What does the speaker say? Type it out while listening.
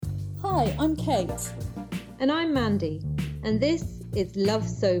Hi, I'm Kate. And I'm Mandy, and this is Love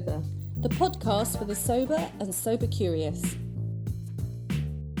Sober, the podcast for the sober and sober curious.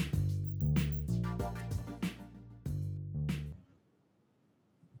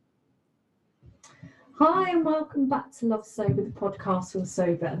 Hi and welcome back to Love Sober, the podcast for the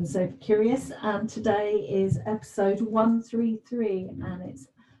sober and sober curious. And today is episode 133, and it's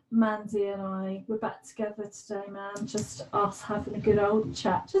Mandy and I. We're back together today, man. Just us having a good old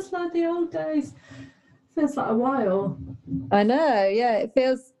chat, just like the old days. Feels like a while. I know, yeah, it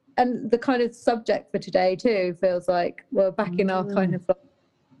feels, and the kind of subject for today too feels like we're back in our kind of,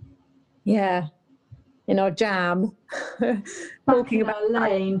 in our jam. Talking about our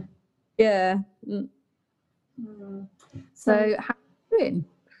lane. Yeah. So how are you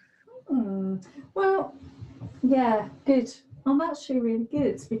doing? Well, yeah, good. I'm actually really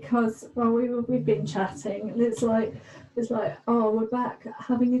good because we've been chatting, and it's like oh, we're back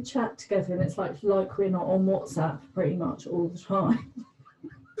having a chat together, and it's like we're not on WhatsApp pretty much all the time,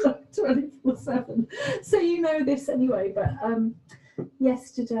 24/7. So you know this anyway. But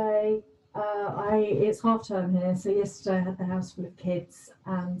yesterday, it's half term here, so yesterday I had the house full of kids,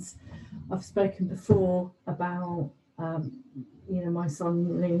 and I've spoken before about my son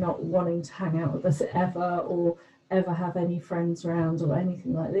really not wanting to hang out with us ever have any friends around or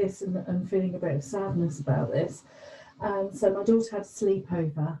anything like this, and feeling a bit of sadness about this. And so my daughter had a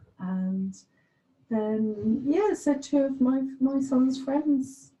sleepover, and then so two of my son's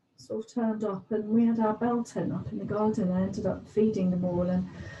friends sort of turned up, and we had our bell tent up in the garden. I ended up feeding them all, and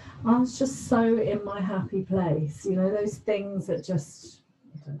I was just so in my happy place, those things that just,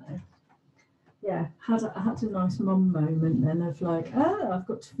 I don't know. Yeah, I had a nice mum moment then of like, I've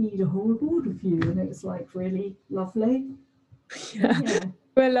got to feed a whole board of you, and it was like really lovely. Yeah.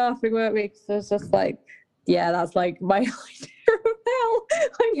 We're laughing, weren't we? Because it was just like, yeah, that's like my idea of hell.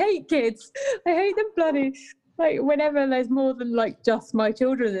 I hate kids. I hate them bloody. Like whenever there's more than like just my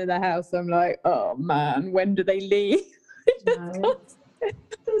children in the house, I'm like, oh man, when do they leave?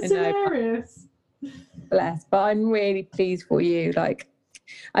 It's hilarious. Bless, but I'm really pleased for you. Like,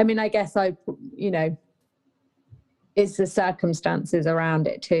 I mean, I guess it's the circumstances around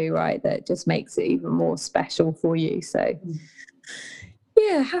it too, right? That just makes it even more special for you. So,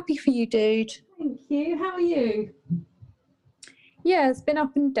 yeah, happy for you, dude. Thank you. How are you? Yeah, it's been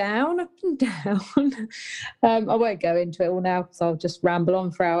up and down. I won't go into it all now because I'll just ramble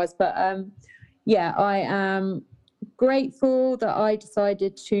on for hours. But I am grateful that I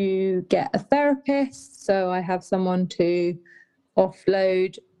decided to get a therapist. So I have someone to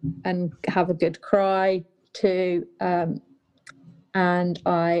offload and have a good cry to, and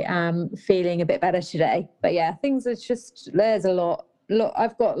I am feeling a bit better today. But yeah, things are just, there's a lot.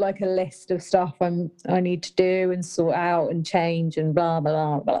 I've got like a list of stuff I need to do and sort out and change and blah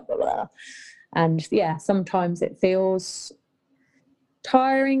blah blah blah blah. And yeah, sometimes it feels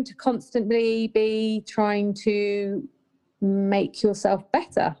tiring to constantly be trying to make yourself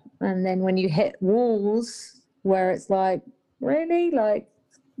better, and then when you hit walls where it's like, really, like,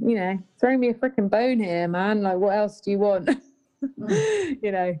 throw me a freaking bone here, man, like what else do you want?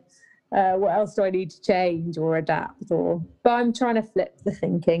 What else do I need to change or adapt? But I'm trying to flip the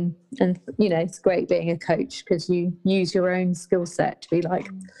thinking, and it's great being a coach because you use your own skill set to be like,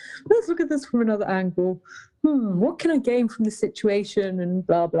 let's look at this from another angle. What can I gain from the situation? And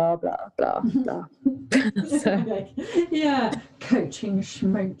blah blah blah blah blah. So, yeah, coaching,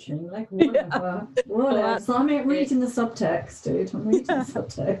 schmooching, like whatever. So I'm reading the subtext, dude. I'm reading the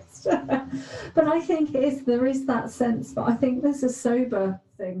subtext. But I think there is that sense, but I think there's a sober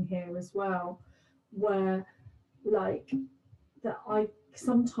thing here as well, where like that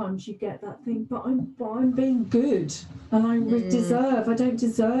sometimes you get that thing, but I'm being good, and I don't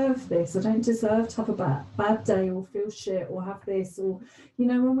deserve this. I don't deserve to have a bad day or feel shit or have this, or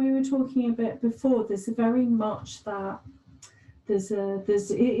when we were talking a bit before, there's very much that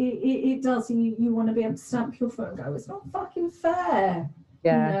it does, you want to be able to stamp your foot and go, it's not fucking fair.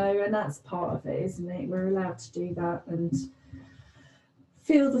 And that's part of it, isn't it? We're allowed to do that and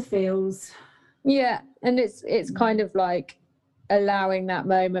feel the feels. And it's kind of like allowing that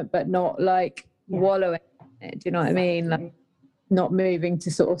moment, but not like wallowing in it. Do you know what I mean? Like not moving to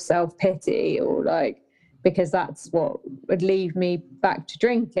sort of self-pity, or like, because that's what would leave me back to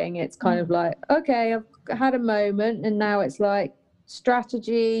drinking. It's kind of like, okay, I've had a moment, and now it's like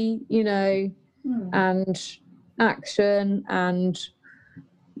strategy, and action, and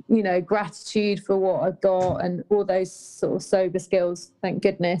gratitude for what I've got, and all those sort of sober skills, thank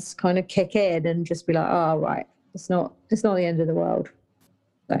goodness, kind of kick in and just be like, oh right, it's not the end of the world.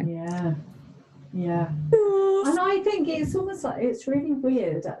 So. Yeah. Yeah. And I think it's almost like, it's really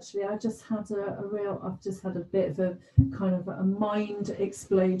weird actually. I've just had a bit of a kind of a mind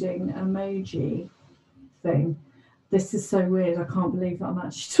exploding emoji thing. This is so weird. I can't believe that I'm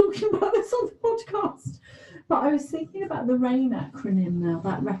actually talking about this on the podcast. But I was thinking about the RAIN acronym now,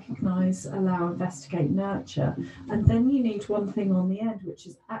 that recognise, allow, investigate, nurture. And then you need one thing on the end, which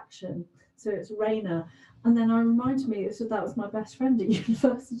is action. So it's RAINA. And then I reminded me, that was my best friend at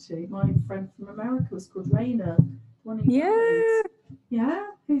university. My friend from America was called Raina. Yeah,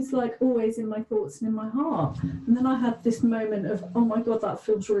 who's like always in my thoughts and in my heart. And then I had this moment of, oh my God, that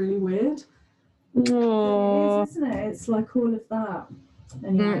feels really weird. Aww. It is, isn't it? It's like all of that.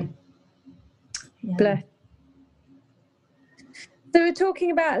 Anyway. Yeah. Bless. So we're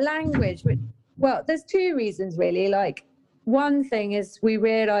talking about language, which, well, there's two reasons really. Like, one thing is we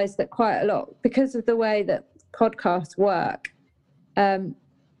realise that quite a lot, because of the way that podcasts work,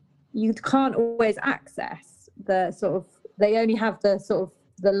 you can't always access the sort of, they only have the sort of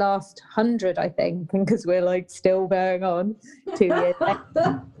the last 100, I think, because we're like still going on 2 years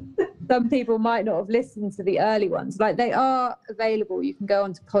later. Some people might not have listened to the early ones. Like, they are available. You can go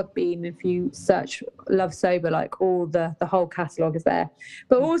onto Podbean if you search Love Sober, like all the whole catalogue is there.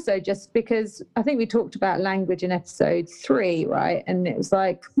 But also just because I think we talked about language in episode 3, right? And it was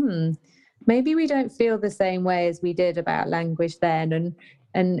like, maybe we don't feel the same way as we did about language then.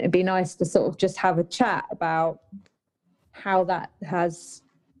 And it'd be nice to sort of just have a chat about how that has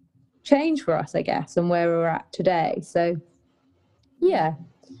changed for us, I guess, and where we're at today. So, yeah.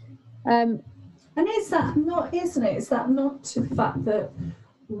 And is that not, isn't it? Is that not to the fact that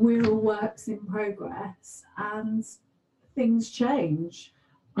we're all works in progress and things change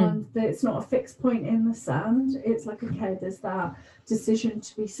and that it's not a fixed point in the sand? It's like, okay, there's that decision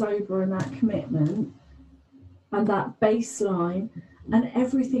to be sober and that commitment and that baseline, and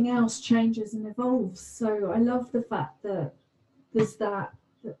everything else changes and evolves. So I love the fact that there's that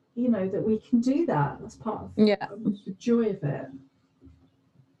you know, that we can do that. That's part of the joy of it.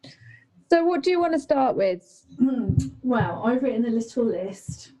 So what do you want to start with? Well, I've written a little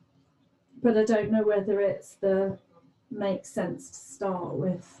list, but I don't know whether it's makes sense to start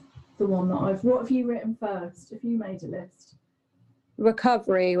with the one that what have you written first? Have you made a list?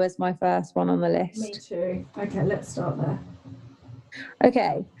 Recovery was my first one on the list. Me too. Okay, let's start there.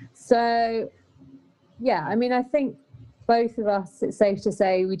 Okay, so yeah, I mean, I think both of us, it's safe to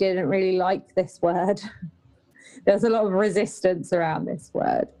say, we didn't really like this word. There's a lot of resistance around this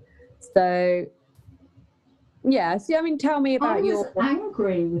word. So, yeah, so I mean, tell me about your... I was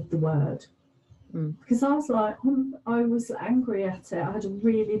angry with the word because I was like, I was angry at it. I had a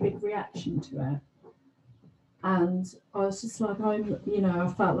really big reaction to it. And I was just like, I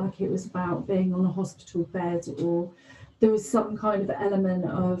felt like it was about being on a hospital bed, or there was some kind of element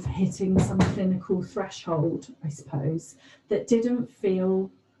of hitting some clinical threshold, I suppose, that didn't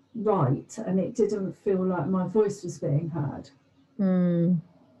feel right. And it didn't feel like my voice was being heard.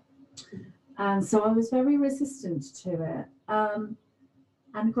 And so I was very resistant to it.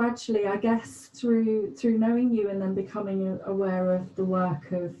 And gradually, I guess, through knowing you and then becoming aware of the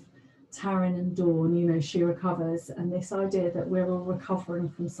work of Taryn and Dawn, you know, She Recovers, and this idea that we're all recovering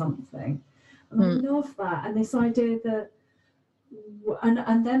from something. And I love that. And this idea that,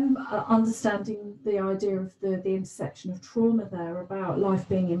 and then understanding the idea of the intersection of trauma there, about life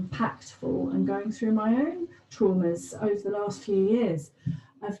being impactful, and going through my own traumas over the last few years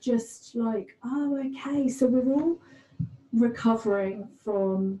of just like, oh, okay, so we're all recovering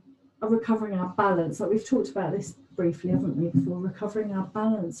our balance. Like, we've talked about this briefly, haven't we, before? Recovering our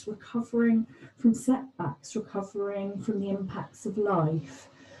balance, recovering from setbacks, recovering from the impacts of life.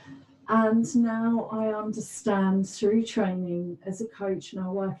 And now I understand, through training as a coach and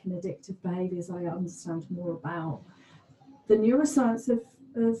our work in addictive behaviours, I understand more about the neuroscience of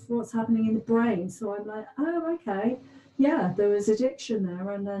what's happening in the brain. So I'm like, oh, okay, yeah, there was addiction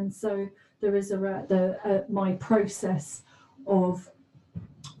there. And then so there is my process of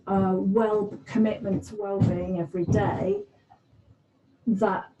commitment to well-being every day,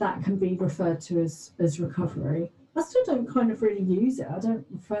 that can be referred to as recovery. I still don't kind of really use it. I don't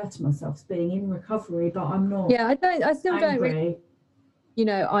refer to myself as being in recovery, but I'm not. Yeah, I still don't really, you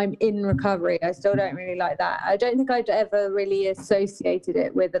know, I'm in recovery. I still don't really like that. I don't think I'd ever really associated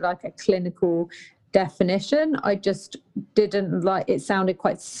it with like a clinical definition. I just didn't like, it sounded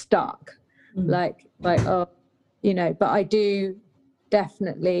quite stuck. Like, oh, you know, but I do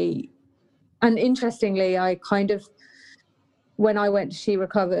definitely. And interestingly, I kind of, when I went to She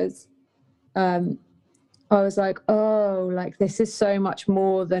Recovers, I was like, oh, like, this is so much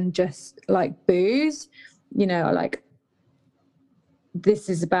more than just like booze, you know, like, this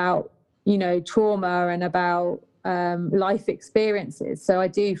is about trauma and about life experiences. So I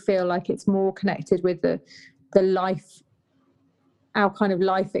do feel like it's more connected with the life, our kind of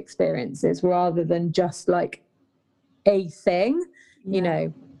life experiences, rather than just like a thing,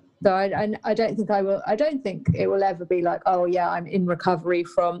 So I don't think I don't think it will ever be like, oh yeah, I'm in recovery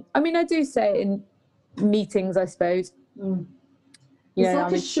from. I mean, I do say it in meetings, I suppose. It's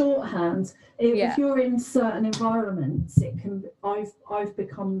like a shorthand. If you're in certain environments, it can. I've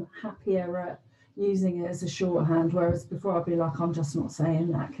become happier at using it as a shorthand, whereas before I'd be like, I'm just not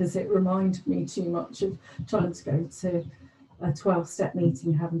saying that because it reminded me too much of trying to go to a 12-step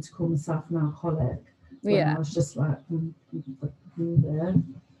meeting, having to call myself an alcoholic. I was just like,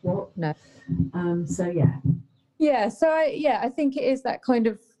 what? No. So yeah. So I think it is that kind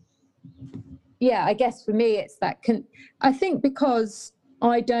of. I guess for me it's that. I think because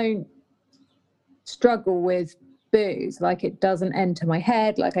I don't struggle with booze, like it doesn't enter my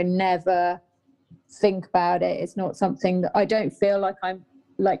head, like I never think about it. It's not something that I don't feel like I'm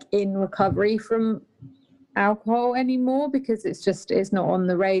like in recovery from alcohol anymore, because it's not on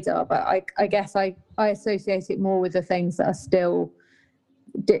the radar. But I guess I associate it more with the things that are still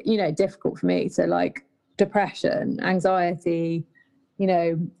difficult for me. So like depression, anxiety,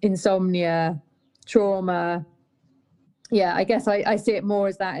 insomnia, trauma. I guess I see it more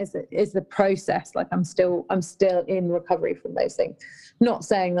as that is the process. Like I'm still in recovery from those things. Not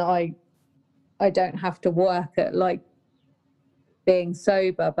saying that I don't have to work at like being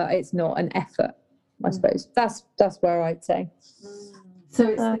sober, but it's not an effort, I suppose. That's where I'd say. So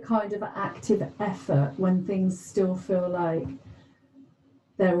it's the kind of active effort when things still feel like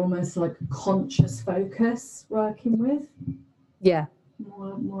they're almost like a conscious focus working with. Yeah.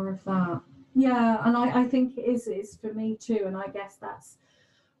 More of that. Yeah, and I think it's for me too, and I guess that's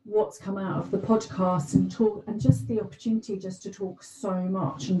what's come out of the podcast and talk, and just the opportunity just to talk so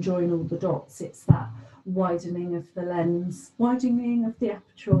much and join all the dots. It's that widening of the lens, widening of the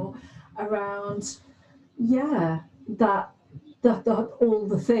aperture around, that all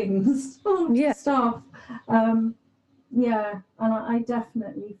the things, stuff. And I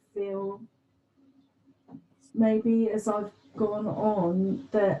definitely feel maybe as I've gone on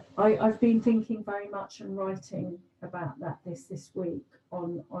that I've been thinking very much and writing about that this week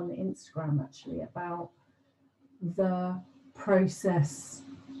on Instagram, actually, about the process,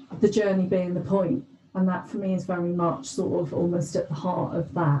 the journey being the point, and that for me is very much sort of almost at the heart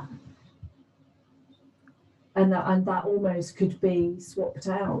of that, and that almost could be swapped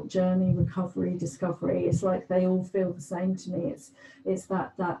out. Journey, recovery, discovery, it's like they all feel the same to me. It's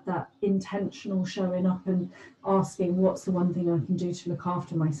that intentional showing up and asking, what's the one thing I can do to look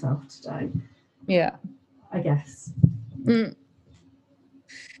after myself today? I guess.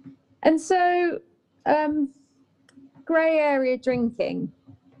 And so grey area drinking,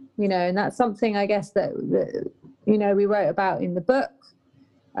 and that's something I guess that we wrote about in the book.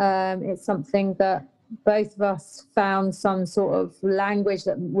 It's something that both of us found some sort of language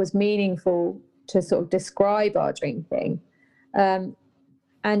that was meaningful to sort of describe our drinking. And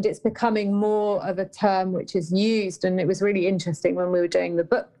it's becoming more of a term which is used. And it was really interesting when we were doing the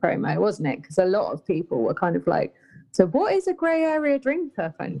book promo, wasn't it? Because a lot of people were kind of like, so what is a grey area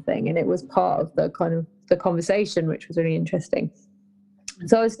drinker kind of thing? And it was part of the kind of the conversation, which was really interesting.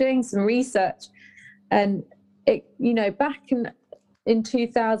 So I was doing some research, and it, back in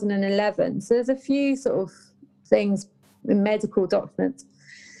 2011, so there's a few sort of things in medical documents.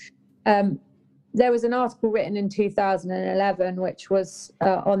 There was an article written in 2011 which was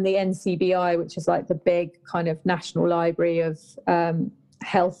on the NCBI, which is like the big kind of national library of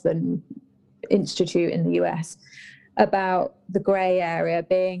health and institute in the US, about the grey area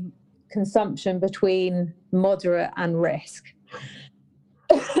being consumption between moderate and risk.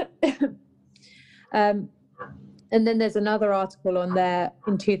 And then there's another article on there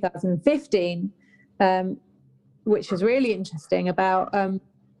in 2015, which was really interesting, about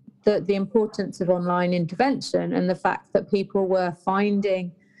the importance of online intervention and the fact that people were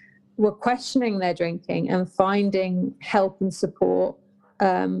questioning their drinking and finding help and support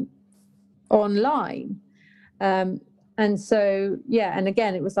online. And so, and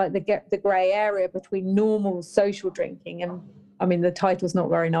again, it was like the grey area between normal social drinking and, I mean, the title's not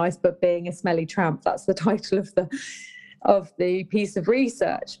very nice, but being a smelly tramp, that's the title of the piece of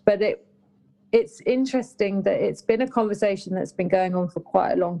research. But it's interesting that it's been a conversation that's been going on for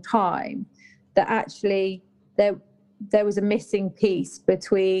quite a long time, that actually there was a missing piece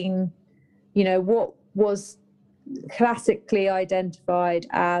between, what was classically identified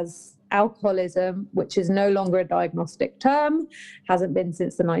as alcoholism, which is no longer a diagnostic term, hasn't been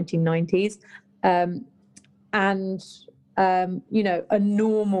since the 1990s, and a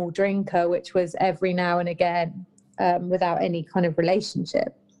normal drinker, which was every now and again, without any kind of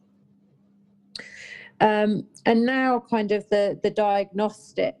relationship. And now kind of the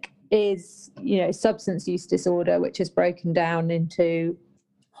diagnostic is, substance use disorder, which is broken down into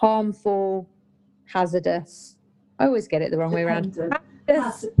harmful, hazardous. I always get it the wrong way around.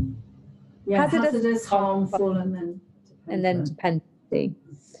 Hazardous, harmful, and then dependency.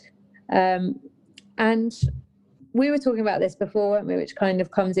 And we were talking about this before, weren't we? Which kind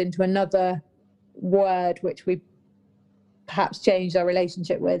of comes into another word which we perhaps changed our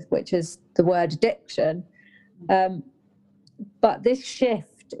relationship with, which is the word addiction. But this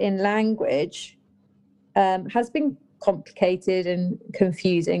shift in language has been complicated and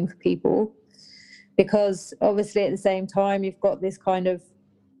confusing for people, because obviously at the same time you've got this kind of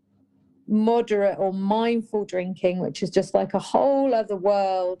moderate or mindful drinking, which is just like a whole other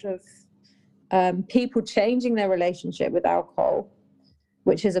world of people changing their relationship with alcohol,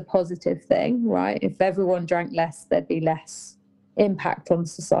 which is a positive thing, right? If everyone drank less, there'd be less impact on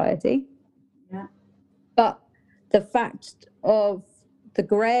society. Yeah. But the fact of the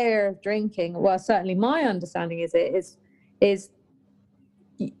grey area of drinking, well, certainly my understanding is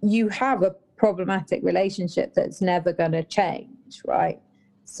you have a problematic relationship that's never going to change, right?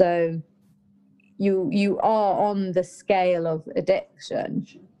 So you are on the scale of addiction,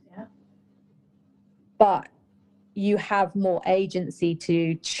 but you have more agency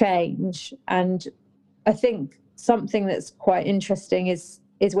to change. And I think something that's quite interesting is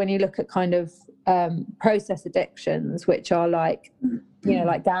when you look at kind of process addictions, which are like,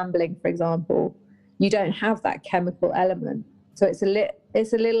 like gambling, for example, you don't have that chemical element. So it's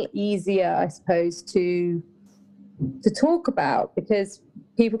a little easier, I suppose, to talk about, because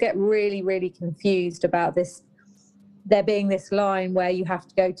people get really, really confused about this. There being this line where you have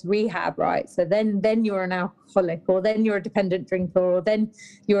to go to rehab, right? So then you're an alcoholic, or then you're a dependent drinker, or then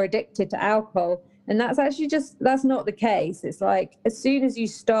you're addicted to alcohol. And that's actually that's not the case. It's like, as soon as you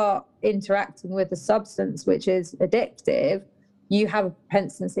start interacting with a substance which is addictive, you have a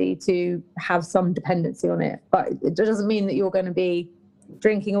propensity to have some dependency on it. But it doesn't mean that you're going to be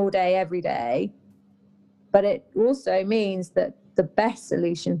drinking all day, every day. But it also means that the best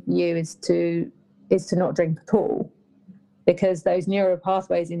solution for you is to not drink at all, because those neural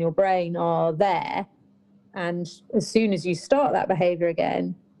pathways in your brain are there. And as soon as you start that behavior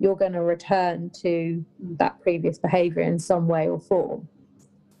again, you're going to return to that previous behavior in some way or form.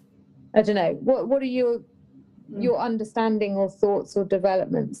 I don't know. What are your understanding or thoughts or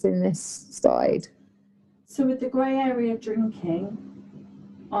developments in this side? So with the grey area drinking,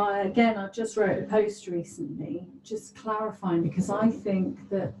 I just wrote a post recently, just clarifying, because I think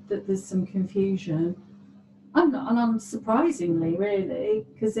that there's some confusion. And unsurprisingly, really,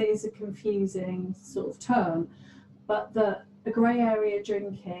 because it is a confusing sort of term, but the grey area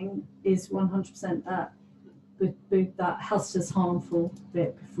drinking is 100% that hazardous, harmful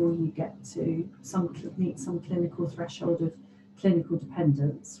bit before you get to meet some clinical threshold of clinical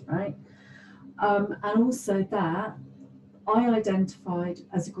dependence, right? And also that I identified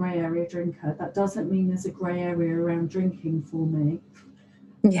as a grey area drinker. That doesn't mean there's a grey area around drinking for me.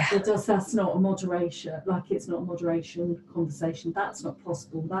 Yeah. That's not a moderation, like it's not a moderation conversation. That's not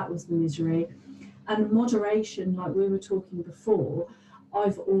possible. That was the misery. And moderation, like we were talking before,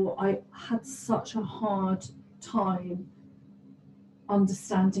 I had such a hard time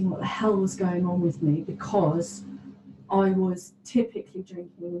understanding what the hell was going on with me, because I was typically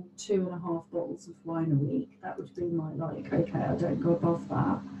drinking 2.5 bottles of wine a week. That would be my, okay, I don't go above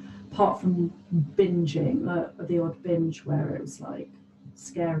that. Apart from binging, the odd binge where it was like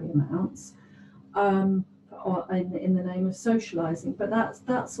scary amounts, or in the name of socializing. But that's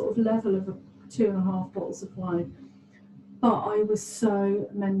that sort of level of 2.5 bottles of wine. But I was so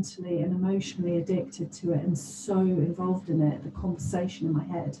mentally and emotionally addicted to it, and so involved in it, the conversation in my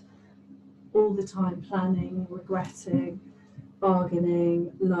head all the time, planning, regretting,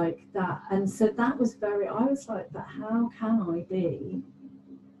 bargaining, like that. And so that was I was like, but how can I be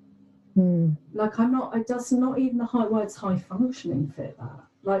like, it does not even the words high functioning fit that.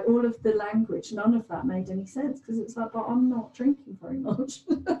 Like all of the language, none of that made any sense, because it's like, but I'm not drinking very much.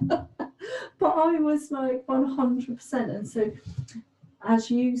 But I was like 100%. And so, as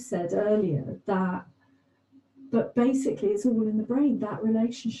you said earlier, but basically it's all in the brain, that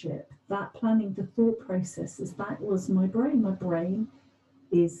relationship, that planning, the thought processes, that was my brain. My brain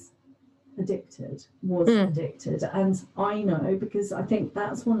was addicted. And I know, because I think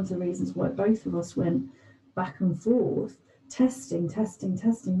that's one of the reasons why both of us went back and forth testing.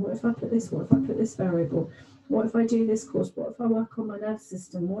 What if I put this? What if I put this variable? What if I do this course? What if I work on my nervous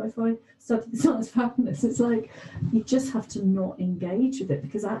system? What if I study the science of happiness? It's like you just have to not engage with it,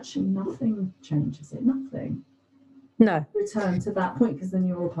 because actually nothing changes it. Nothing. No. Return to that point, because the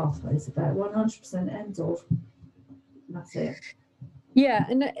neural pathways are there. 100% end of. That's it. Yeah,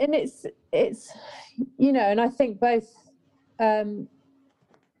 and it's you know, and I think both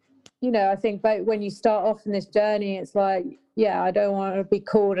you know, I think both when you start off in this journey, it's like, yeah, I don't want to be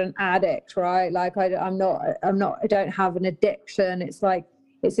called an addict, right? Like I'm not, I don't have an addiction. It's like,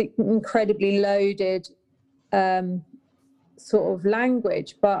 it's an incredibly loaded sort of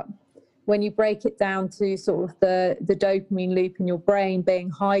language, but when you break it down to sort of the dopamine loop in your brain being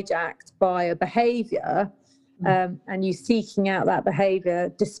hijacked by a behavior, and you seeking out that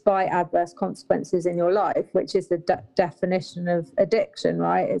behavior despite adverse consequences in your life, which is the definition of addiction,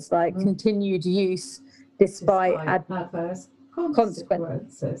 right? It's like continued use despite adverse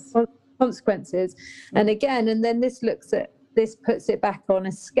consequences. And again, and then this puts it back on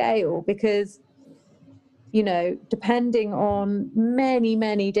a scale, because, you know, depending on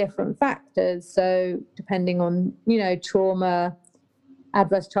many different factors, so depending on, you know, trauma,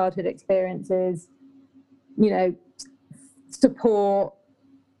 adverse childhood experiences, you know, support,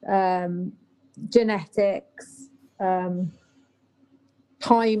 genetics,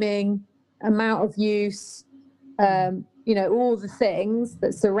 timing, amount of use, you know, all the things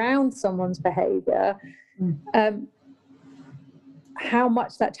that surround someone's behavior, how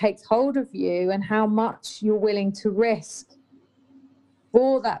much that takes hold of you and how much you're willing to risk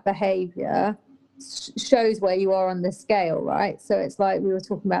for that behavior shows where you are on the scale, right? So it's like, we were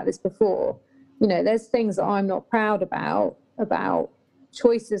talking about this before, you know, there's things that I'm not proud about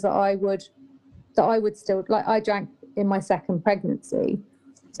choices that I would still, like, I drank in my second pregnancy.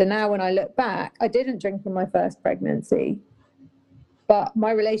 So now when I look back, I didn't drink in my first pregnancy, but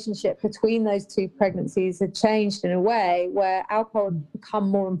my relationship between those two pregnancies had changed in a way where alcohol had become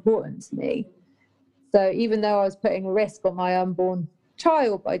more important to me. So even though I was putting a risk on my unborn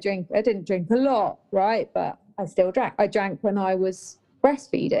child by drinking, I didn't drink a lot, right? But I still drank. I drank when I was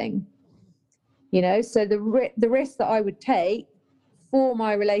breastfeeding, you know, so the risks that I would take for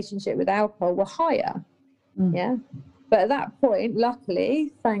my relationship with alcohol were higher. Yeah. But at that point,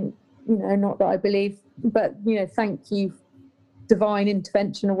 luckily, not that I believe, but, you know, thank you, divine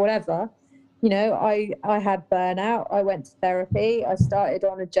intervention or whatever, you know, I had burnout. I went to therapy. I started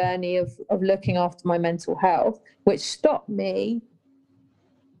on a journey of looking after my mental health, which stopped me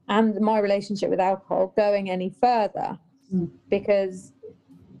and my relationship with alcohol going any further. Because,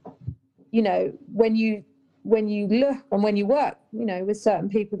 you know, when you look and when you work, you know, with certain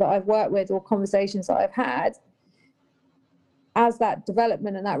people that I've worked with or conversations that I've had, as that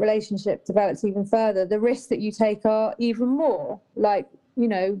development and that relationship develops even further, the risks that you take are even more. Like, you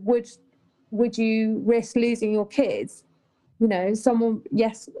know, would you risk losing your kids? You know, someone,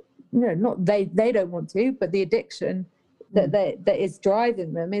 yes, no, not they don't want to, but the addiction that is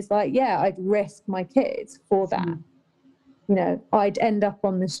driving them is like, yeah, I'd risk my kids for that. You know, I'd end up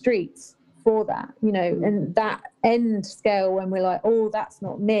on the streets for that, you know, and that end scale when we're like, oh, that's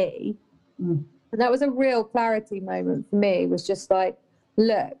not me. And that was a real clarity moment for me, was just like,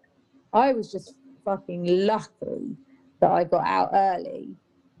 look, I was just fucking lucky that I got out early,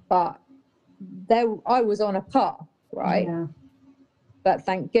 but I was on a path, right? Yeah. But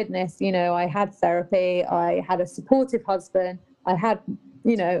thank goodness, you know, I had therapy, I had a supportive husband, I had,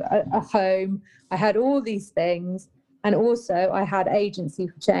 you know, a home, I had all these things. And also I had agency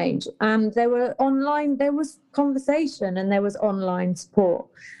for change, and there was conversation and there was online support,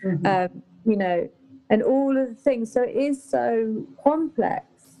 you know, and all of the things. So it is so complex.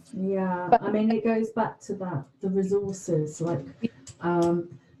 Yeah, but I mean, it goes back to the resources, like,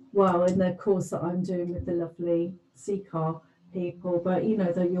 well, in the course that I'm doing with the lovely CCAR people, but, you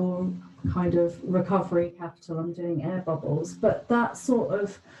know, your kind of recovery capital, I'm doing air bubbles, but that sort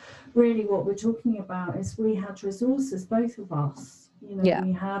of, really what we're talking about is we had resources, both of us, you know,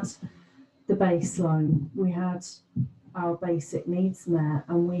 we had the baseline, we had our basic needs met,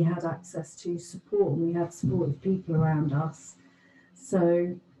 and we had access to support, and we had supportive people around us.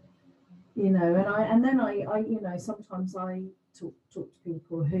 So, you know, and then I you know, sometimes I talk to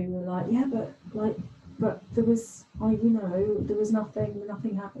people who were like, yeah, but there was, you know, there was nothing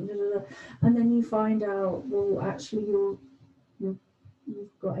happened, and then you find out, well, actually you've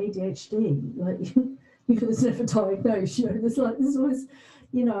got ADHD, like you was never diagnosed, you know, there's always,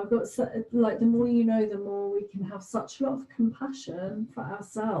 you know, I've got, like, the more you know, the more we can have such a lot of compassion for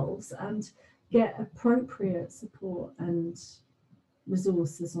ourselves and get appropriate support and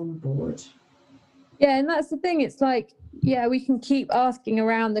resources on board. Yeah, and that's the thing. It's like, yeah, we can keep asking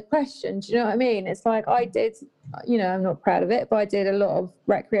around the questions. You know what I mean? It's like I did, I'm not proud of it, but I did a lot of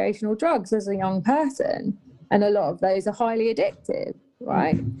recreational drugs as a young person, and a lot of those are highly addictive,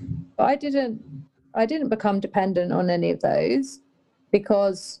 right? But I didn't become dependent on any of those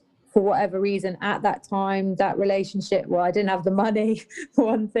because for whatever reason at that time, that relationship, well, I didn't have the money for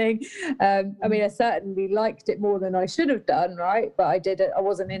one thing. I mean, I certainly liked it more than I should have done, right? But I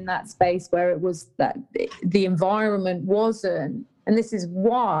wasn't in that space where it was that the environment wasn't. And this is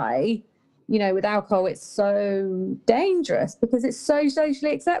why, with alcohol, it's so dangerous because it's so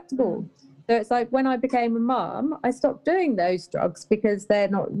socially acceptable. So it's like when I became a mum, I stopped doing those drugs because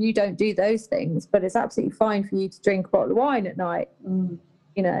you don't do those things, but it's absolutely fine for you to drink a bottle of wine at night,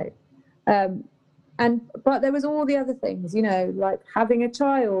 but there was all the other things, like having a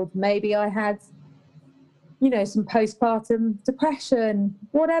child. Maybe I had, some postpartum depression,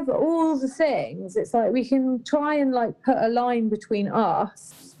 whatever, all the things. It's like we can try and like put a line between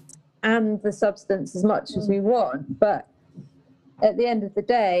us and the substance as much as we want. But at the end of the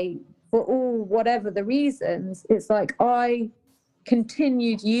day, for whatever the reasons, it's like I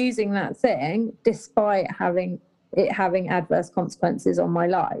continued using that thing despite having adverse consequences on my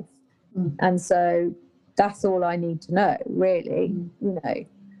life. And so that's all I need to know, really,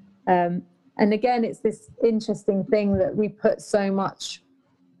 and again, it's this interesting thing that we put so much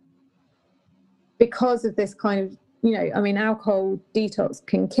because of this kind of, alcohol detox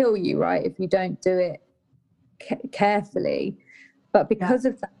can kill you, right, if you don't do it carefully. But because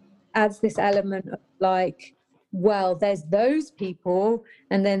of that, adds this element of like, well, there's those people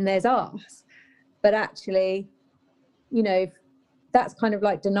and then there's us. But actually, that's kind of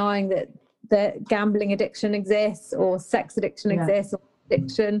like denying that gambling addiction exists or sex addiction exists or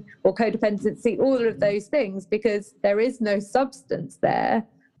addiction or codependency, all of those things, because there is no substance there.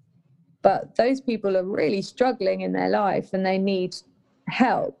 But those people are really struggling in their life and they need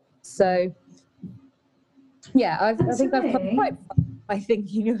help. So, yeah, I think I've come quite far by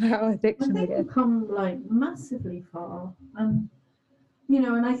thinking about addiction. I think I've come like massively far. And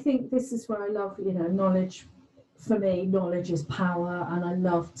I think this is where I love, knowledge. For me, knowledge is power, and I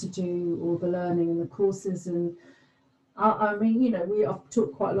love to do all the learning and the courses. And I've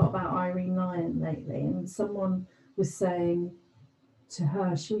talked quite a lot about Irene Lyon lately, and someone was saying to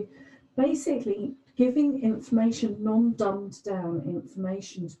her, she basically giving information, non-dumbed down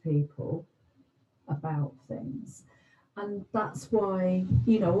information to people about things. And that's why,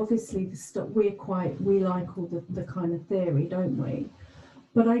 obviously the stuff we like all the kind of theory, don't we?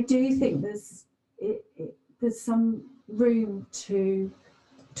 But I do think there's some room to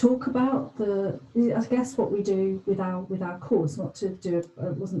talk about I guess what we do with our course, not to do it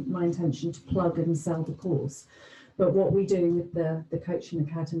wasn't my intention to plug and sell the course, but what we do with the Coaching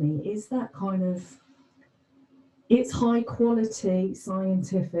Academy is that kind of, it's high quality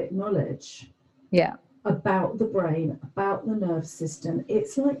scientific knowledge about the brain, about the nervous system.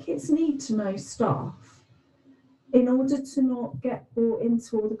 It's like it's need to know stuff in order to not get brought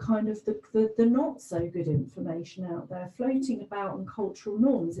into all the kind of the not so good information out there floating about and cultural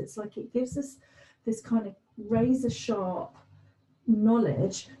norms. It's like it gives us this kind of razor sharp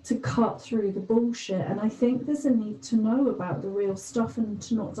knowledge to cut through the bullshit. And I think there's a need to know about the real stuff and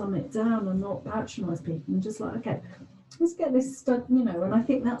to not dumb it down and not patronize people and just like, okay, let's get this stuff, and I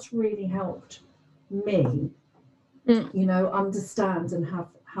think that's really helped me, understand and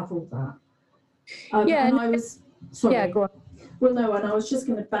have all that. And I was sorry. Yeah, go on. Well, no, and I was just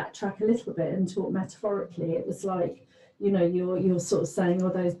going to backtrack a little bit and talk metaphorically. It was like, you're sort of saying,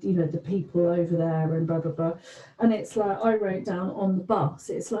 those, the people over there and blah, blah, blah. And it's like, I wrote down on the bus,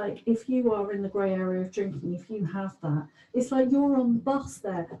 it's like, if you are in the grey area of drinking, if you have that, it's like you're on the bus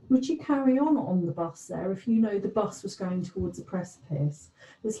there. Would you carry on the bus there if the bus was going towards a precipice?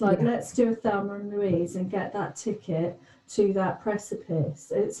 It's like, let's do a Thelma and Louise and get that ticket to that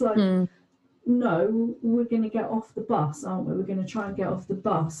precipice. It's like, no, we're going to get off the bus, aren't we? We're going to try and get off the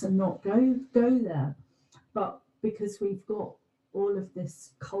bus and not go there. But because we've got all of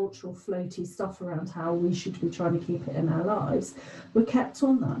this cultural floaty stuff around how we should be trying to keep it in our lives, we're kept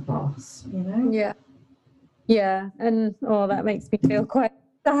on that bus, Yeah, and that makes me feel quite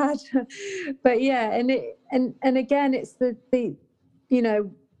sad. But and again, it's the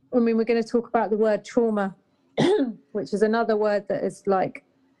we're going to talk about the word trauma, which is another word that is like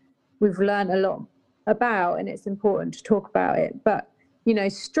we've learned a lot about, and it's important to talk about it. But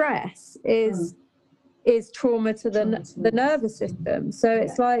stress is trauma to the nervous system. So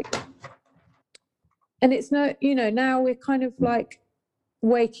it's like, and it's no, now we're kind of like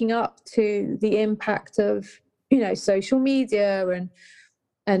waking up to the impact of social media and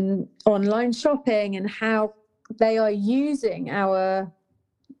and online shopping, and how they are using our,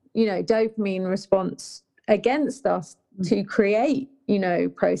 dopamine response against us to create,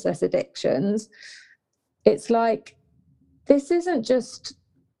 process addictions. It's like, this isn't just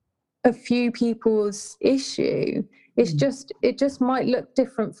a few people's issue. It's just, it just might look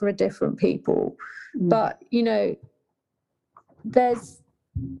different for different people. But, there's,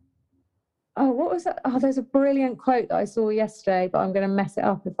 what was that? Oh, there's a brilliant quote that I saw yesterday, but I'm going to mess it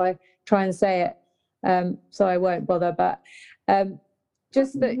up if I try and say it. So I won't bother, but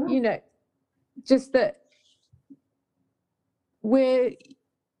just that, just that we're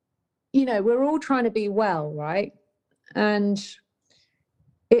all trying to be well, right? And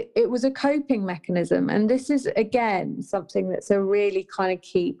it was a coping mechanism. And this is, again, something that's a really kind of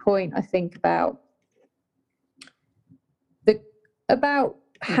key point, I think, about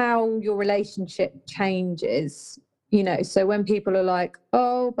how your relationship changes, so when people are like,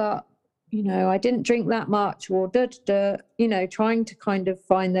 oh, but, I didn't drink that much, or trying to kind of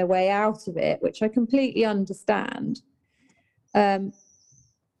find their way out of it, which I completely understand. But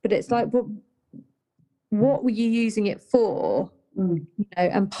it's like, well, what were you using it for?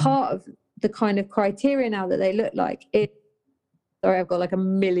 And part of the kind of criteria now that they look like it. Sorry, I've got like a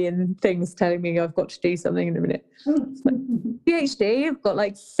million things telling me I've got to do something in a minute. PhD, I've got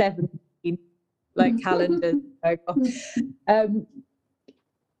like 17 like calendars.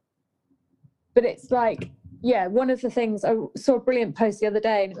 But it's like, yeah, one of the things, I saw a brilliant post the other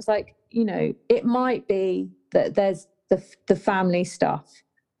day, and it was like, it might be that there's the family stuff.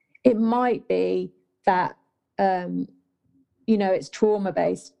 It might be that, it's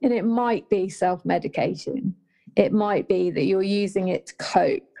trauma-based, and it might be self-medication. It might be that you're using it to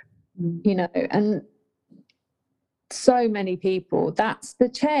cope, and so many people, that's the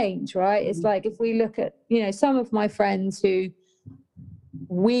change, right? It's like, if we look at, some of my friends who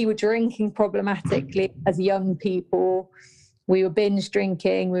we were drinking problematically as young people, we were binge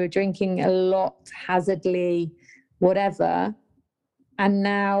drinking, we were drinking a lot, hazardly, whatever, and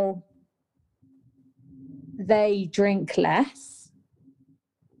now they drink less.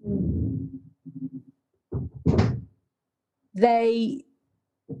 They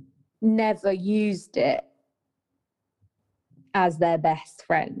never used it as their best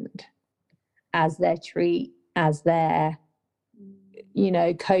friend, as their treat, as their,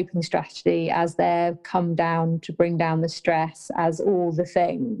 coping strategy, as their come down to bring down the stress, as all the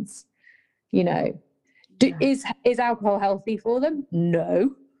things, Is alcohol healthy for them?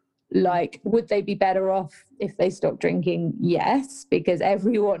 No. Like, would they be better off if they stopped drinking? Yes, because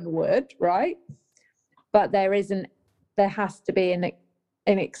everyone would, right? But there has to be an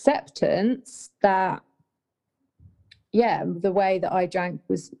acceptance that, the way that I drank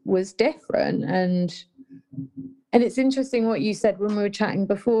was different. And it's interesting what you said when we were chatting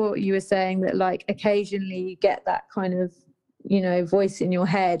before. You were saying that, like, occasionally you get that kind of, voice in your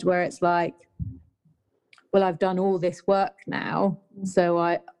head where it's like, well, I've done all this work now, so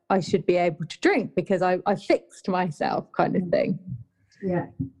I should be able to drink because I fixed myself, kind of thing. Yeah.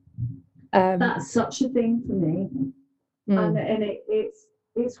 That's such a thing for me. And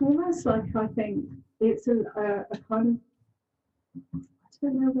it's almost like, I think it's a kind of, I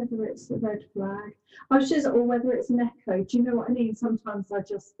don't know whether it's a red flag, or whether it's an echo. Do you know what I mean? Sometimes I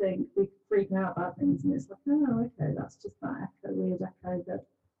just think we freak out about things, and it's like, oh, okay, that's just that echo, weird echo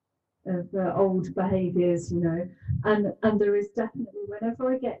of the old behaviours, and there is definitely,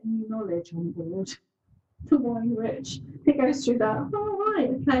 whenever I get new knowledge on board, the wine rich, it goes through that, oh, right,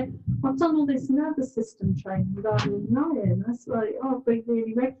 okay, I've done all this nervous system training regarding lying. That's like, I'll be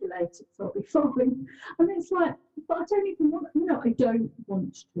really regulated, so I'll be fine. And it's like, but I don't even want, I don't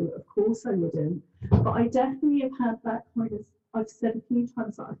want to, of course I wouldn't, but I definitely have had that kind of, I've said a few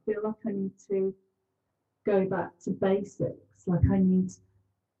times that I feel like I need to go back to basics, like I need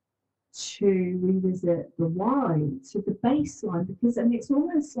to revisit the why, to the baseline, because, and it's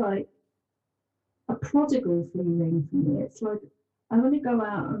almost like a prodigal feeling for me. It's like, I want to go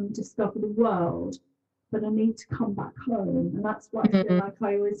out and discover the world, but I need to come back home, and that's what I feel like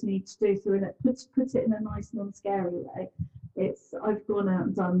I always need to do. So put it in a nice, non-scary way. It's, I've gone out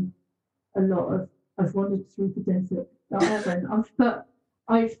and done a lot of, I've wandered through the desert, I've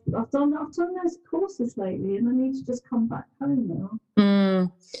done those courses lately, and I need to just come back home now.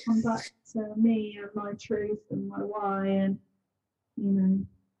 Come back to me and my truth and my why, and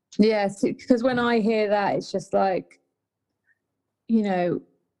Yes, because when I hear that, it's just like, well,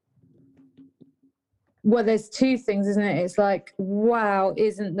 there's two things, isn't it? It's like, wow,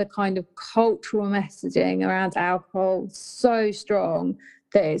 isn't the kind of cultural messaging around alcohol so strong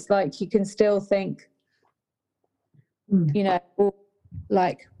that it's like you can still think, well,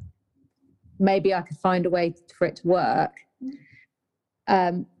 like maybe I could find a way for it to work.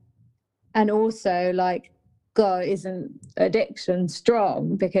 And also like, God, isn't addiction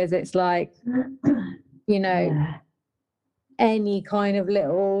strong? Because it's like, you know, any kind of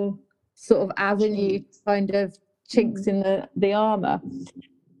little sort of avenue kind of chinks in the armor.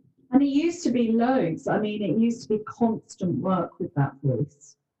 And it used to be loads. I mean, it used to be constant work with that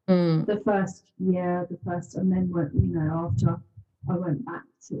voice. The first year, and then after I went back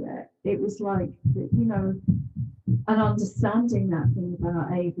to it, it was like, and understanding that thing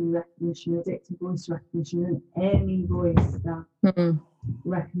about AV recognition, addictive voice recognition, and any voice that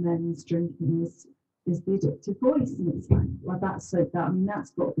recommends drinking is the addictive voice, and it's like, well, that's so that, I mean,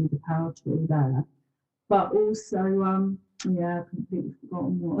 that's got to be the power tool there. But also, I've completely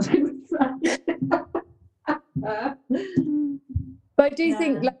forgotten what I was saying. But I do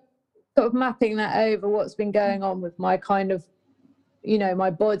think, like, sort of mapping that over what's been going on with my kind of, my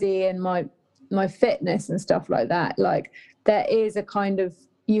body and my fitness and stuff like that. Like, there is a kind of,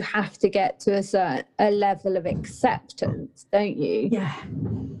 you have to get to a level of acceptance, don't you? Yeah.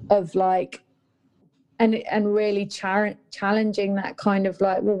 Of like, and really challenging that kind of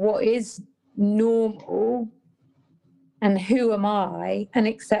like, well, what is normal and who am I, and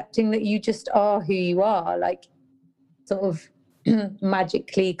accepting that you just are who you are, like sort of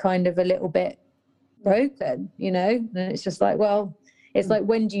magically kind of a little bit broken, and it's just like, well, it's like,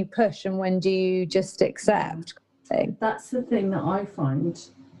 when do you push and when do you just accept? That's the thing that I find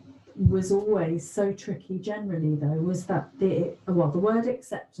was always so tricky generally, though, was that the word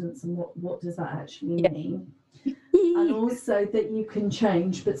acceptance, and what does that actually mean? And also that you can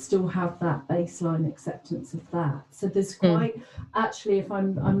change but still have that baseline acceptance of that. So there's quite, actually, if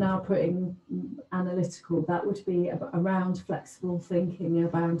I'm now putting analytical, that would be around flexible thinking,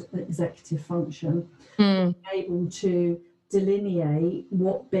 around executive function, able to delineate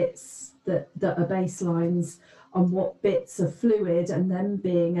what bits that are baselines and what bits are fluid, and then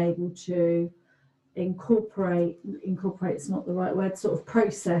being able to incorporate's not the right word, sort of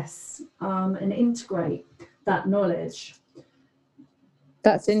process and integrate that knowledge.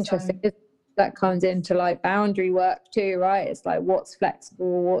 That's interesting. So, that comes into like boundary work too, right? It's like, what's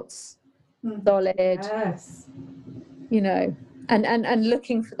flexible, what's solid, yes, and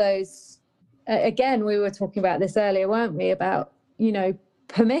looking for those. Again, we were talking about this earlier, weren't we, about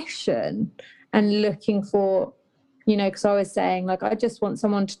permission, and looking for, because I was saying, like, I just want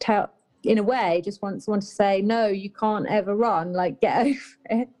someone to tell, in a way, just want someone to say, no, you can't ever run, like, get over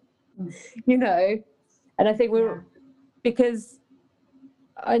it, and I think because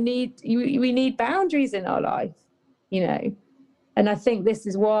we need boundaries in our life, and I think this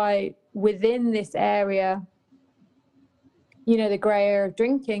is why within this area, the grey area of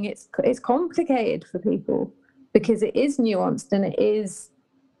drinking, it's complicated for people, because it is nuanced and it is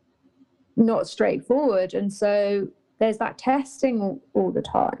not straightforward, and so there's that testing all the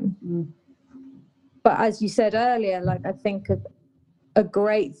time. But as you said earlier, like, I think a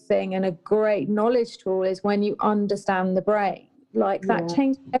great thing and a great knowledge tool is when you understand the brain. Like, that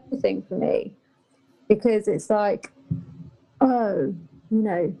changed everything for me, because it's like,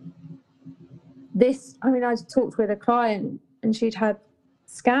 this, I mean, I talked with a client and she'd had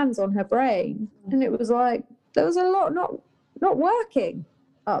scans on her brain, and it was like, there was a lot not working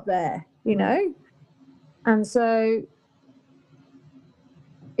up there, and so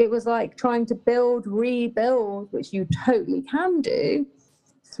it was like trying to rebuild, which you totally can do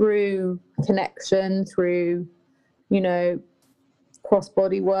through connection, through,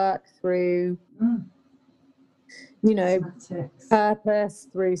 cross-body work, through, somatics. Purpose,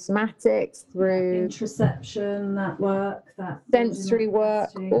 through somatics, through interoception, that work, that sensory work,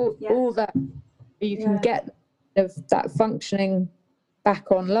 all that. You can get that functioning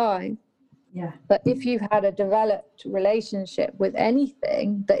back online. Yeah. But if you've had a developed relationship with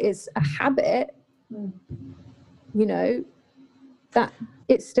anything that is a habit, that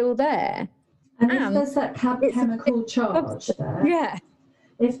it's still there. And if there's that chemical charge there,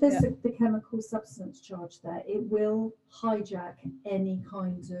 if there's the chemical substance charge there, it will hijack any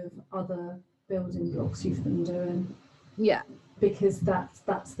kind of other building blocks you've been doing. Yeah. Because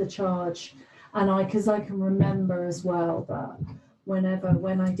that's the charge. And because I can remember as well that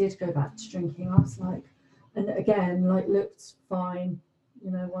when I did go back to drinking, I was like, and again, like, looked fine,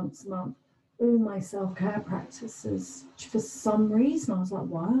 once a month. All my self-care practices, for some reason, I was like,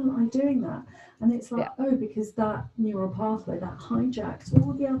 why aren't I doing that? And it's like, because that neural pathway, that hijacks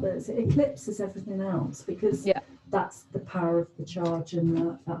all the others, it eclipses everything else, because that's the power of the charge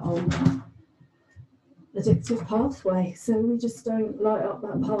and that old addictive pathway. So we just don't light up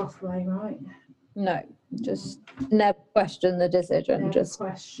that pathway, right? No. just never question the decision. Never Just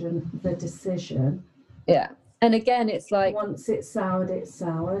question the decision. yeah. And again, it's like Once it's soured, it's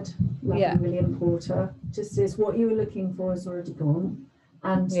soured. Like Yeah. William Porter, just is what you were looking for has already gone,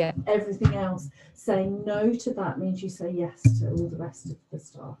 and Yeah. everything else. Saying no to that means you say yes to all the rest of the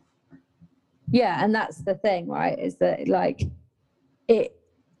stuff. yeah, and that's the thing, right? Is that like it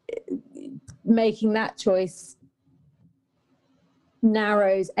making that choice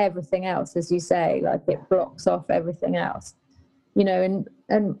narrows everything else, as you say, like it blocks off everything else, you know,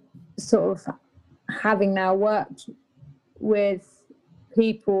 and sort of having now worked with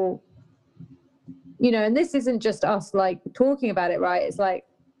people, you know, and this isn't just us like talking about it, right? It's like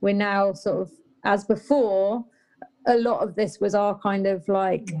we're now sort of, as before, a lot of this was our kind of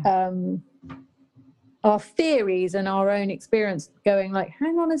like our theories and our own experience going like,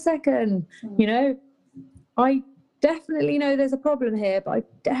 hang on a second, you know, I definitely know there's a problem here, but I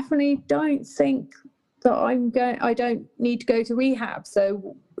definitely don't think that I don't need to go to rehab.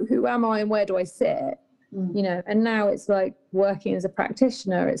 So who am I and where do I sit? You know, and now it's like working as a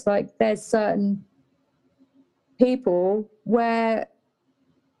practitioner, it's like there's certain people where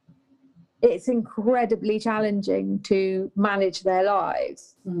it's incredibly challenging to manage their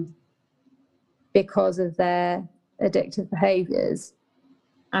lives because of their addictive behaviors,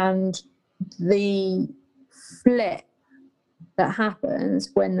 and the flip that happens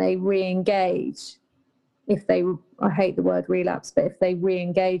when they re-engage, if they, I hate the word relapse, but if they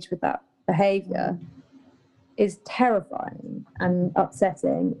re-engage with that behavior, is terrifying and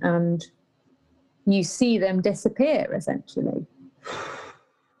upsetting, and you see them disappear essentially.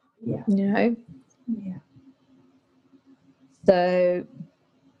 Yeah. You know? Yeah. So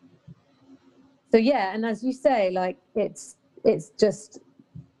yeah, and as you say, like it's just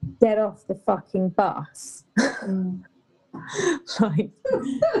get off the fucking bus. Like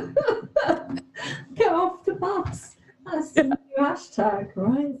get off the bus. That's the new hashtag,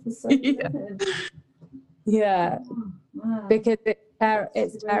 right? Yeah. Wow. Because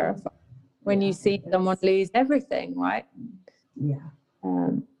it's terrifying when you see someone lose everything, right? Yeah.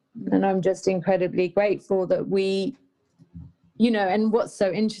 And I'm just incredibly grateful that we, you know, and what's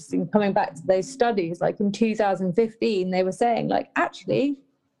so interesting, coming back to those studies, like in 2015, they were saying like, actually,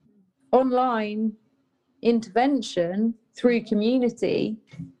 online intervention through community,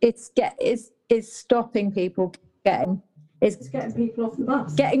 is stopping people It's getting people off the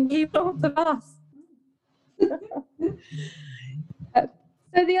bus. Getting people off the bus.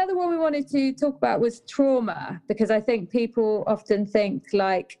 So the other one we wanted to talk about was trauma, because I think people often think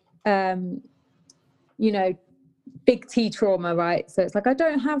like, you know, big T trauma, right? So it's like, I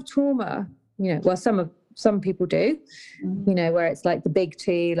don't have trauma, you know, well, some people do, you know, where it's like the big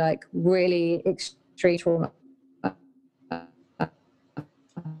T, like really extreme trauma.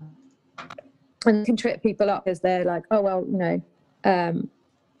 And can trip people up because they're like, oh, well, you know,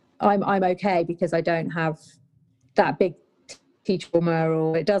 I'm okay because I don't have that big T trauma,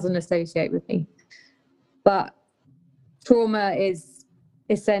 or it doesn't associate with me. But trauma is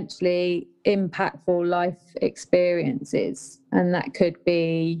essentially impactful life experiences, and that could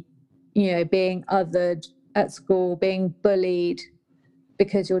be, you know, being othered at school, being bullied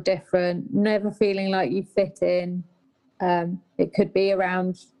because you're different, never feeling like you fit in. It could be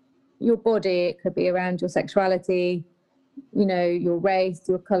around your body, it could be around your sexuality, you know, your race,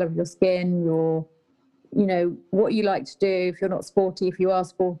 your color of your skin, your, you know, what you like to do, if you're not sporty, if you are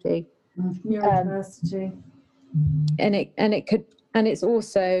sporty, neurodiversity, and it's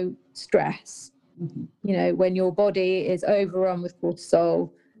also stress. You know, when your body is overrun with cortisol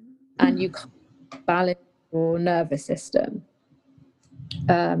and you can't balance your nervous system,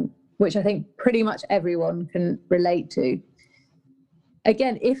 which I think pretty much everyone can relate to.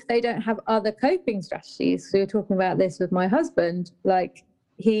 Again, if they don't have other coping strategies, so you're talking about this with my husband, like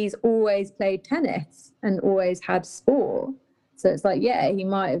he's always played tennis and always had sport. So it's like, yeah, he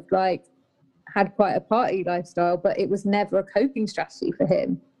might have like had quite a party lifestyle, but it was never a coping strategy for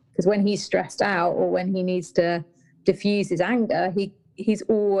him. Because when he's stressed out or when he needs to diffuse his anger, he's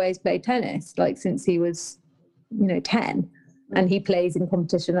always played tennis, like since he was, you know, 10, and he plays in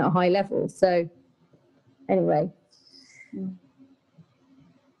competition at a high level. So anyway,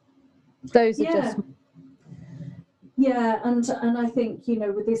 those are just... Yeah, and I think, you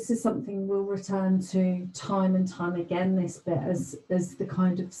know, this is something we'll return to time and time again, this bit, as the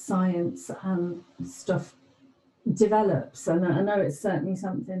kind of science and stuff develops. And I know it's certainly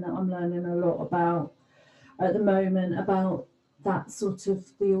something that I'm learning a lot about at the moment, about that sort of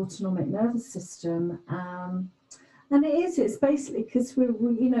the autonomic nervous system. And it's basically because we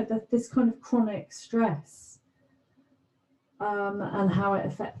you know, this kind of chronic stress and how it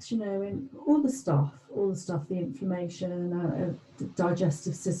affects, in all the stuff, the inflammation, the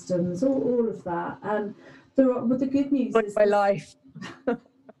digestive systems, all of that. And but the good news is my life.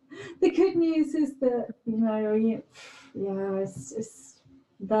 The good news is that it's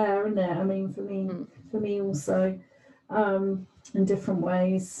there, isn't it? I mean, for me also, in different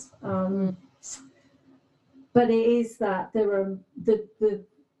ways. But it is that there are the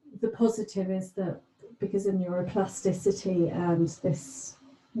positive is that because of neuroplasticity and this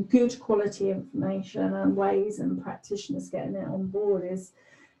good quality information and ways and practitioners getting it on board is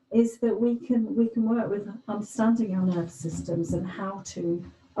that we can work with understanding our nervous systems and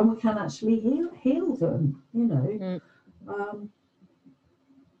and we can actually heal them,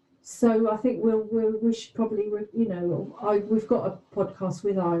 So I think we should probably, we've got a podcast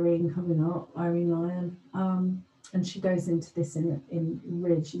with Irene coming up, Irene Lyon, and she goes into this in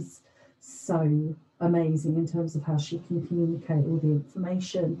really, she's so amazing in terms of how she can communicate all the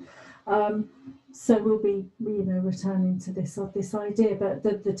information. So we'll be, returning to this idea, but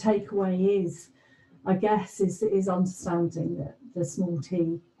the takeaway is, I guess, is understanding that the small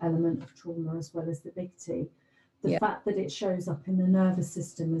t element of trauma as well as the big T. The fact that it shows up in the nervous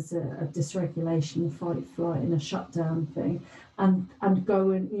system as a dysregulation, fight, flight, and a shutdown thing, and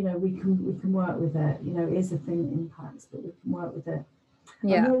go and we can work with it. It is a thing that impacts, but we can work with it.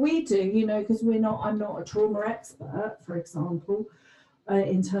 Yeah. And what we do, because I'm not a trauma expert, for example,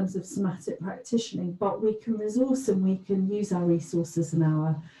 in terms of somatic practicing, but we can resource and we can use our resources and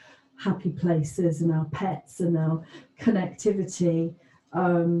our happy places and our pets and our connectivity.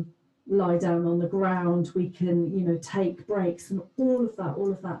 Lie down on the ground, we can take breaks, and all of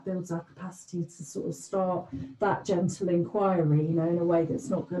that builds our capacity to sort of start that gentle inquiry, in a way that's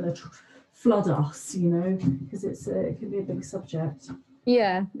not going to flood us, because it can be a big subject.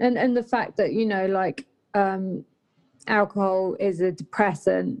 Yeah, and the fact that alcohol is a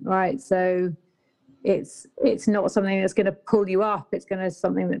depressant, right? So it's not something that's going to pull you up, it's going to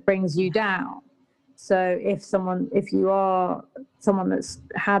something that brings you down. So if you are someone that's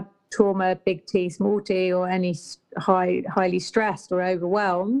had trauma, big T, small t, or any highly stressed or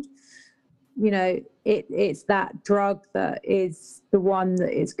overwhelmed, it's that drug that is the one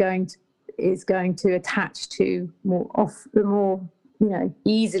that is going to attach to more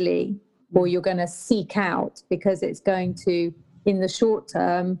easily, or you're going to seek out, because it's going to, in the short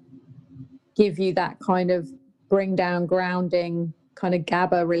term, give you that kind of bring down, grounding kind of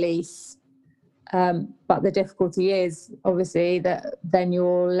GABA release. But the difficulty is obviously that then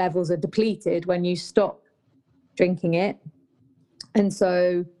your levels are depleted when you stop drinking it. And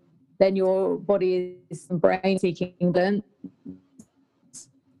so then your body is and brain seeking blend.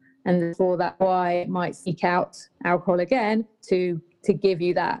 And therefore that's why it might seek out alcohol again to give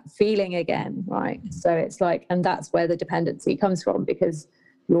you that feeling again, right? So it's like, and that's where the dependency comes from, because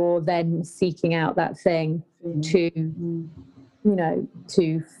you're then seeking out that thing to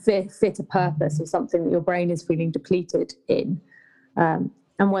fit a purpose or something that your brain is feeling depleted in. And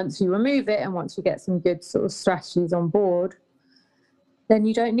once you remove it, and once you get some good sort of strategies on board, then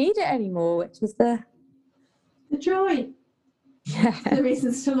you don't need it anymore, which is the joy. Yeah. The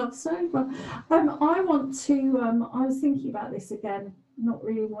reasons to love sober. I was thinking about this again, not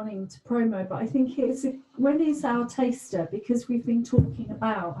really wanting to promo, but I think when is our taster? Because we've been talking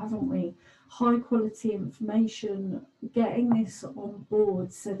about, haven't we, high quality information, getting this on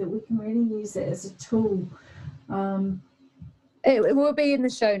board so that we can really use it as a tool. It will be in the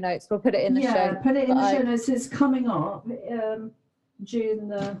show notes. We'll put it in the show. Yeah, put it in the show notes. It's coming up June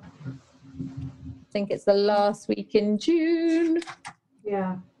the... I think it's the last week in June.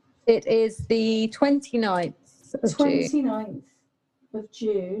 Yeah. It is the 29th of June. 29th of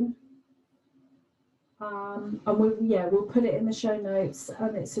June. And we'll put it in the show notes,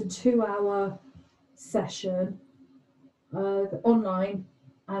 and it's a 2-hour session online,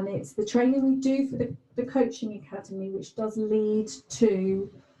 and it's the training we do for the coaching academy, which does lead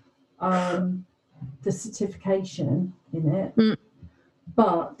to the certification in it.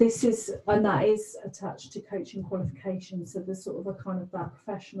 But that is attached to coaching qualifications, so there's sort of a kind of that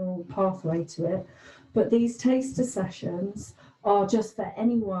professional pathway to it. But these taster sessions are just for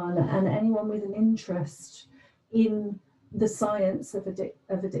anyone with an interest in the science of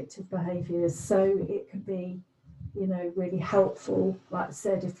addictive behaviours. So it could be, really helpful, like I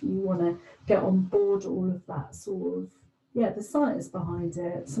said, if you want to get on board all of that sort of, the science behind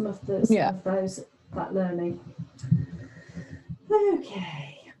it, some of those, that learning.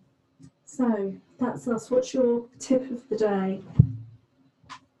 Okay, so that's us. What's your tip of the day?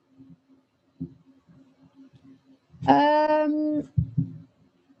 Well,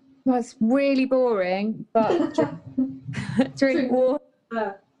 it's really boring, but Drink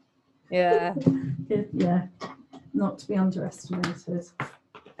water. Yeah. Yeah, not to be underestimated.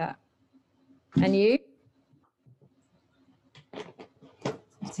 Yeah. And you?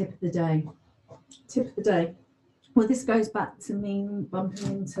 Tip of the day. Tip of the day. Well, this goes back to me bumping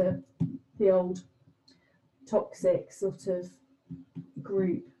into the old toxic sort of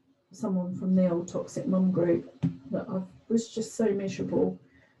group, someone from the old toxic mum group that I was just so miserable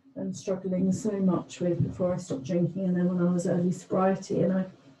and struggling so much with before I stopped drinking, and then when I was early sobriety, and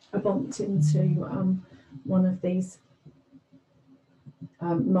I bumped into one of these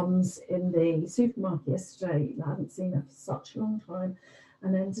mums in the supermarket yesterday. I hadn't seen her for such a long time,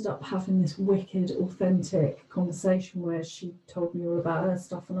 and ended up having this wicked, authentic conversation where she told me all about her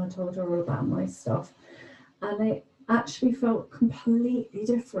stuff and I told her all about my stuff, and it actually felt completely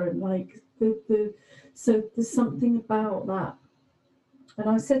different. Like so there's something about that, and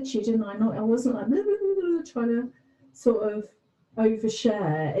I said to you, didn't I? I wasn't like blah, blah, blah, blah, trying to sort of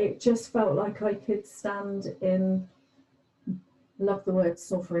overshare. It just felt like I could stand in, love the word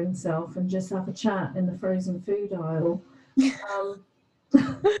sovereign self, and just have a chat in the frozen food aisle.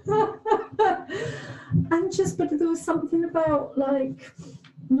 And just, but there was something about like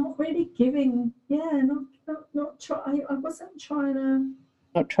not really giving, not try. I wasn't trying to.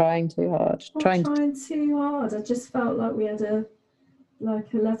 Not trying too hard. Trying too hard. I just felt like we had a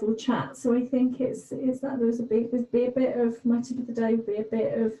level chat. So I think it's that there'd be a bit of my tip of the day would be a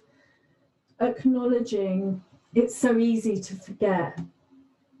bit of acknowledging. It's so easy to forget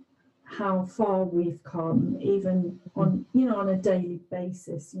how far we've come, even on a daily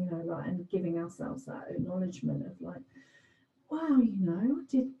basis, like, and giving ourselves that acknowledgement of like, wow, I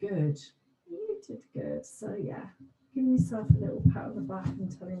did good. You did good. So yeah, giving yourself a little pat on the back and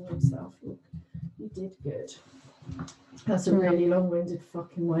telling yourself, look, you did good. That's a really long-winded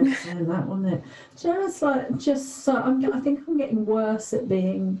fucking way of saying that, wasn't it? I think I'm getting worse at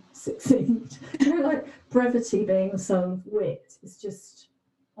being succinct. Like brevity being so wit. It's just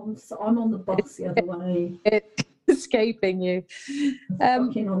I'm on the bus the other way. It's escaping you.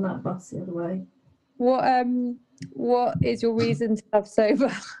 Fucking on that bus the other way. What is your reason to have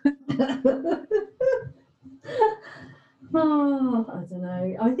sober? Oh, I don't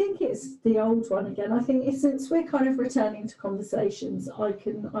know. I think it's the old one again. I think since we're kind of returning to conversations,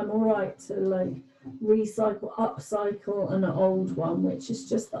 I'm all right to like recycle, upcycle an old one, which is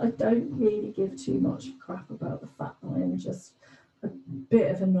just that I don't really give too much crap about the fact that I am just a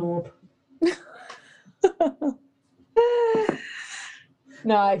bit of a knob.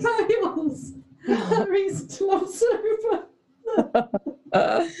 Nice. That reason to love sober.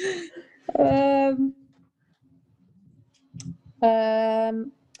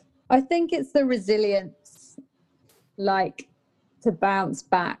 I think it's the resilience, like to bounce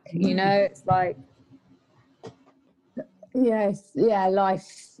back. It's like,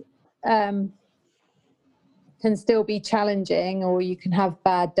 life can still be challenging, or you can have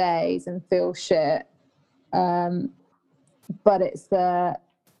bad days and feel shit. But it's the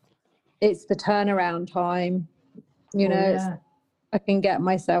turnaround time. I can get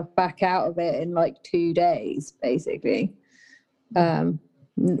myself back out of it in like 2 days, basically.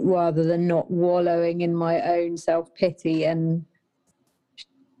 Rather than not wallowing in my own self-pity and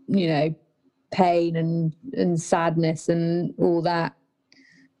pain and sadness and all that.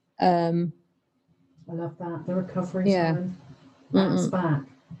 I love that, the recovery time. Bounce back.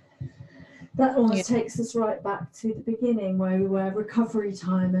 That almost takes us right back to the beginning where we were, recovery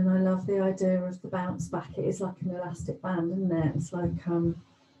time, and I love the idea of the bounce back. It is like an elastic band, isn't it? It's like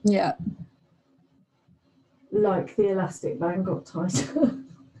like the elastic band got tighter.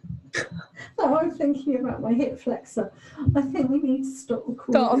 Oh, I'm thinking about my hip flexor. I think we need to stop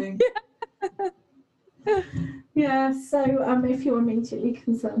recording. Yeah, so if you're immediately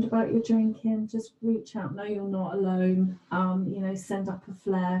concerned about your drinking, just reach out. No, you're not alone. Send up a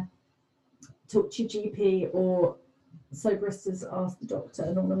flare, talk to your GP or Soberistas Ask the Doctor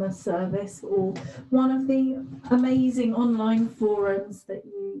anonymous service, or one of the amazing online forums that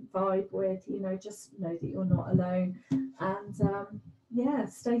you vibe with. Just know that you're not alone, and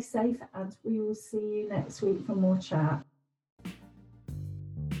stay safe, and we will see you next week for more chat.